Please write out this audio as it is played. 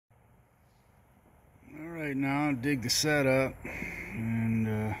Right now, dig the setup,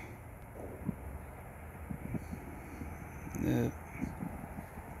 and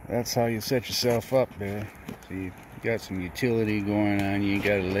that's how you set yourself up there. So you got some utility going on. You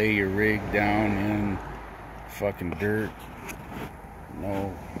got to lay your rig down in fucking dirt.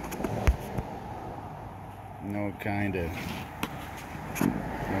 No kind of,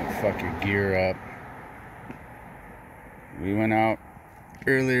 don't fuck your gear up. We went out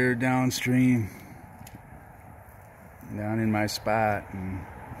earlier downstream, down in my spot, and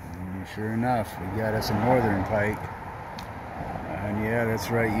sure enough, we got us a northern pike. And yeah, that's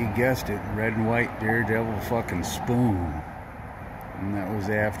right, you guessed it, red and white daredevil fucking spoon. And that was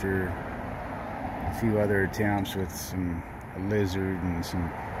after a few other attempts with some lizard and some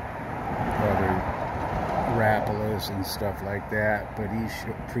other rapalas and stuff like that. But he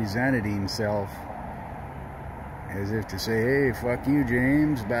presented himself as if to say, hey, fuck you,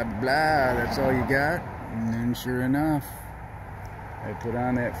 James, blah, blah, blah, that's all you got? And then sure enough, I put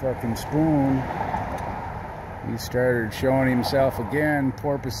on that fucking spoon. He started showing himself again,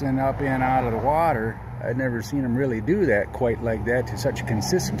 porpoising up in out of the water. I'd never seen him really do that quite like that to such a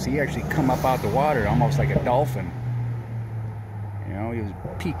consistency. He actually come up out the water almost like a dolphin. You know, he was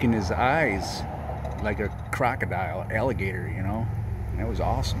peeking his eyes like a crocodile, alligator, you know. That was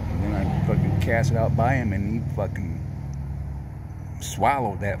awesome. And then I fucking cast it out by him, and he fucking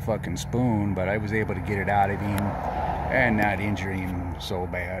swallowed that fucking spoon, but I was able to get it out of him and not injure him so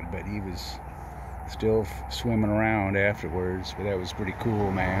bad. But he was still swimming around afterwards. But that was pretty cool,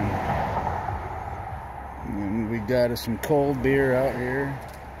 man. And we got us some cold beer out here,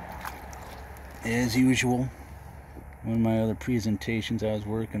 as usual. One of my other presentations I was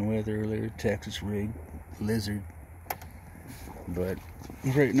working with earlier, Texas rig, lizard. But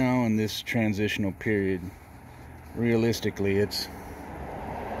right now in this transitional period, realistically, it's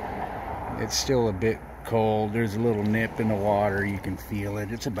still a bit cold. There's a little nip in the water, you can feel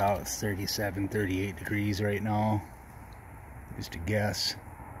it. It's about 37, 38 degrees right now, just a guess.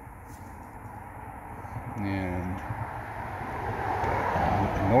 And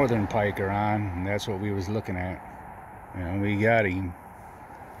northern pike are on, and that's what we was looking at. You know, we got him.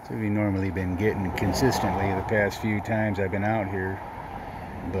 So we've normally been getting consistently the past few times I've been out here.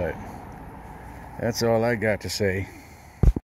 But that's all I got to say.